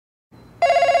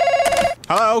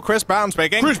Hello, Chris Brown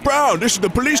speaking. Chris Brown, this is the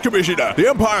police commissioner. The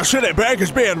Empire City Bank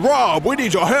is being robbed. We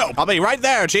need your help. I'll be right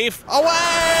there, Chief. Away!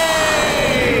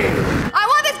 I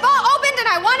want this vault opened and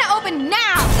I want it open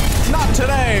now. Not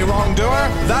today, wrongdoer.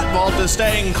 That vault is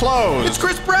staying closed. It's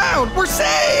Chris Brown. We're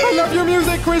safe. I love your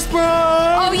music, Chris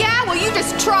Brown. Oh yeah? Well, you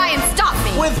just try and stop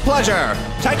me. With pleasure.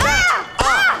 Take that.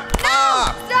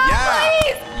 No! Stop,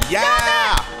 please! Yeah.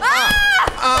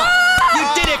 Stop it! You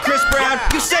did it, Chris Brown.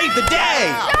 You saved the day.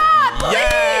 Stop, please!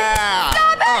 Yeah.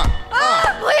 Stop it!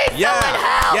 Please, Yeah. someone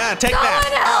help! Yeah, take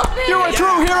someone that. help me! You're a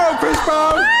true hero, Chris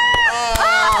Brown.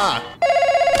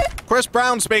 Chris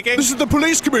Brown speaking. This is the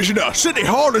police commissioner. City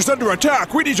Hall is under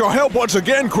attack. We need your help once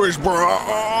again, Chris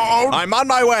Brown. I'm on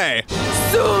my way.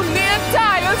 Soon the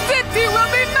entire city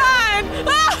will be mine!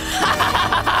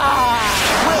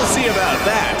 We'll see about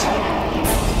that.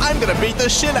 I'm gonna beat the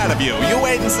shit out of you. You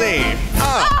wait and see.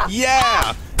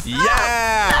 Yeah.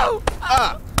 Yeah.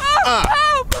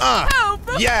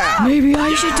 Yeah. Maybe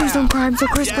I should do some crime so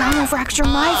Chris Brown will fracture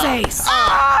my face.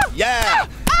 Yeah.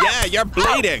 Yeah, you're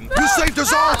bleeding. You saved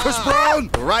us all, Chris Brown.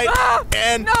 Right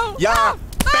in your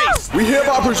face. We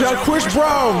hereby present Chris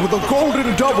Brown with the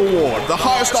Golden Dove Award, the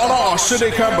highest honor our city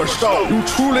can bestow. You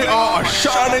truly are a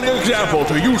shining example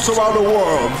to youth around the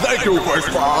world. Thank you, Chris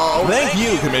Brown. Thank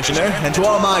you, Commissioner. And to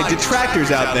all my detractors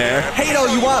out there, hate all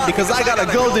you want because I got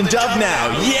a golden dove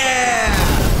now. Yeah!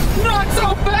 Not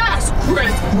so fast,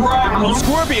 Chris Brown!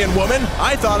 Scorpion woman,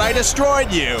 I thought I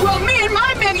destroyed you. Well, me and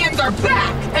my minions are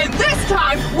back, and this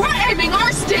time we're aiming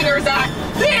our stingers at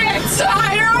the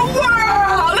entire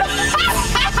world!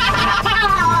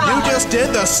 You just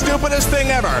did the stupidest thing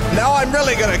ever. Now I'm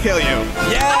really gonna kill you.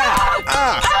 Yeah.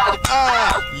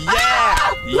 Yeah.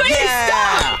 Please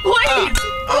stop! Please!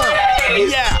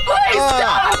 Please! Yeah. Please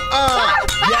stop!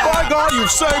 My God, you've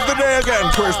saved the day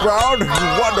again, Chris Brown.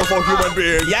 You wonderful human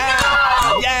being. Yeah.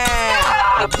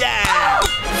 Yeah. Yeah.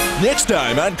 Next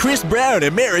time on Chris Brown,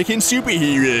 American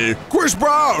Superhero. Chris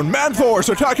Brown, Man-Thor's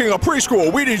attacking a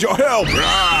preschool. We need your help.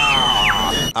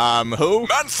 Who?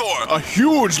 Man-Thor, a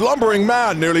huge lumbering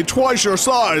man, nearly twice your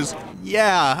size.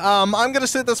 Yeah, I'm gonna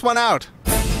sit this one out.